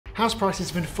House prices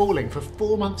have been falling for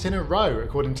 4 months in a row,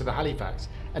 according to the Halifax,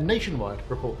 and Nationwide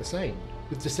report the same,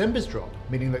 with December's drop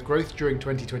meaning that growth during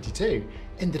 2022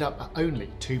 ended up at only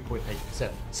 2.8%.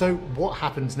 So what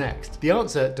happens next? The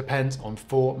answer depends on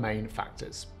 4 main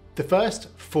factors. The first,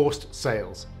 forced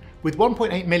sales. With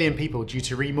 1.8 million people due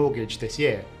to remortgage this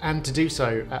year, and to do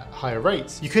so at higher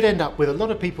rates, you could end up with a lot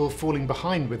of people falling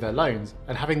behind with their loans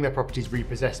and having their properties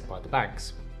repossessed by the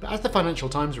banks. But as the Financial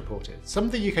Times reported, some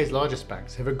of the UK's largest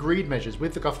banks have agreed measures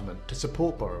with the government to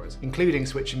support borrowers, including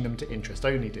switching them to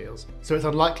interest-only deals. So it's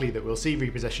unlikely that we'll see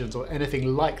repossessions or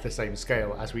anything like the same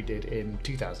scale as we did in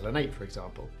 2008, for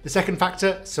example. The second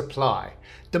factor, supply.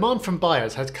 Demand from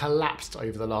buyers has collapsed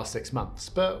over the last 6 months,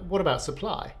 but what about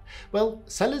supply? Well,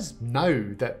 sellers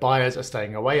know that buyers are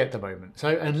staying away at the moment,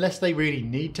 so unless they really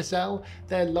need to sell,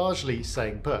 they're largely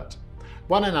staying put.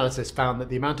 One analysis found that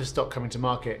the amount of stock coming to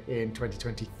market in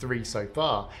 2023 so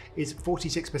far is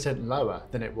 46% lower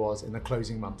than it was in the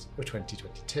closing months of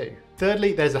 2022.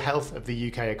 Thirdly, there's the health of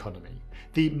the UK economy.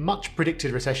 The much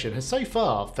predicted recession has so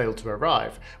far failed to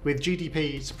arrive, with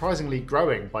GDP surprisingly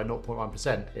growing by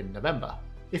 0.1% in November.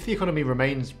 If the economy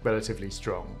remains relatively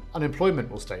strong,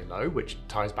 unemployment will stay low, which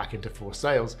ties back into forced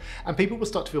sales, and people will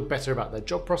start to feel better about their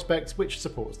job prospects, which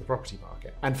supports the property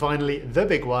market. And finally, the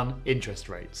big one, interest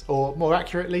rates, or more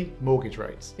accurately, mortgage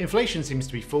rates. Inflation seems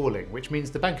to be falling, which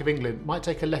means the Bank of England might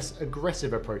take a less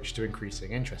aggressive approach to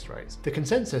increasing interest rates. The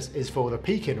consensus is for the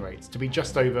peak in rates to be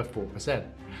just over 4%,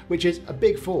 which is a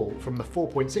big fall from the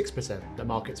 4.6% that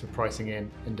markets were pricing in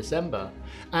December,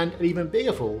 and an even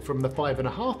bigger fall from the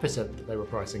 5.5% that they were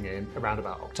pricing in around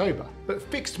about October. But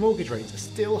fixed mortgage rates are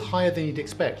still higher than you'd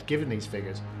expect given these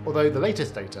figures, although the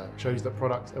latest data shows that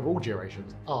products of all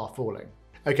durations are falling.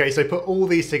 Okay, so put all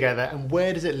these together and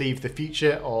where does it leave the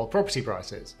future of property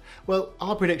prices? Well,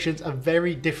 our predictions are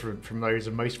very different from those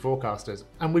of most forecasters,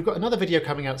 and we've got another video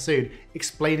coming out soon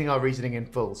explaining our reasoning in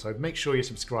full, so make sure you're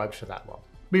subscribed for that one.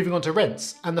 Moving on to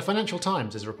rents, and the Financial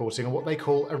Times is reporting on what they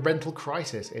call a rental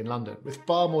crisis in London, with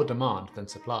far more demand than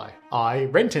supply. I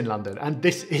rent in London, and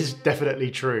this is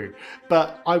definitely true,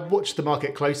 but I watched the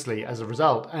market closely as a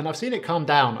result, and I've seen it calm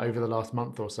down over the last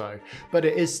month or so, but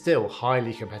it is still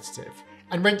highly competitive.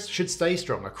 And rents should stay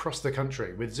strong across the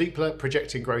country, with Zoopla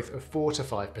projecting growth of 4 to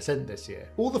 5% this year.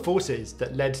 All the forces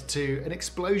that led to an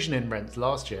explosion in rents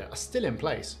last year are still in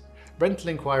place. Rental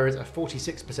inquiries are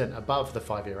 46% above the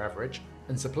 5-year average,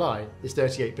 and supply is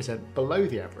 38% below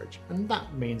the average, and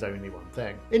that means only one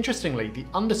thing. Interestingly, the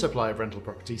undersupply of rental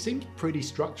property seems pretty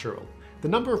structural. The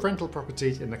number of rental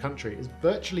properties in the country is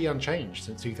virtually unchanged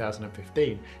since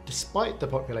 2015, despite the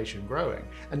population growing,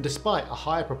 and despite a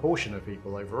higher proportion of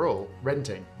people overall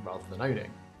renting rather than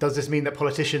owning. Does this mean that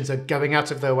politicians are going out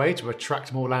of their way to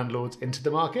attract more landlords into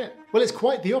the market? Well, it's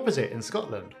quite the opposite in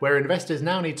Scotland, where investors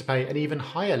now need to pay an even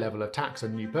higher level of tax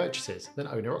on new purchases than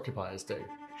owner-occupiers do.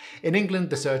 In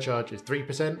England, the surcharge is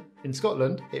 3%, in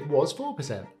Scotland, it was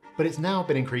 4%, but it's now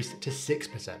been increased to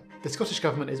 6%. The Scottish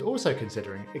Government is also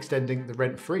considering extending the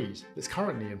rent freeze that's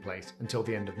currently in place until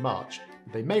the end of March.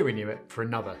 They may renew it for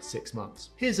another 6 months.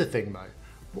 Here's the thing though,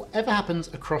 whatever happens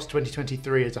across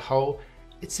 2023 as a whole,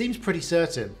 it seems pretty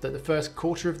certain that the first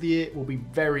quarter of the year will be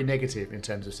very negative in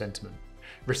terms of sentiment.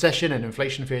 Recession and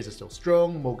inflation fears are still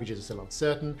strong, mortgages are still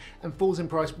uncertain, and falls in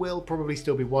price will probably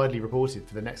still be widely reported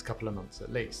for the next couple of months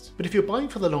at least. But if you're buying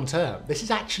for the long term, this is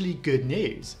actually good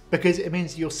news, because it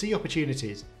means you'll see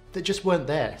opportunities that just weren't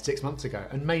there 6 months ago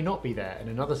and may not be there in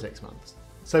another 6 months.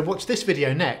 So watch this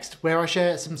video next, where I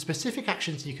share some specific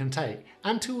actions you can take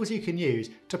and tools you can use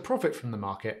to profit from the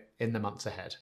market in the months ahead.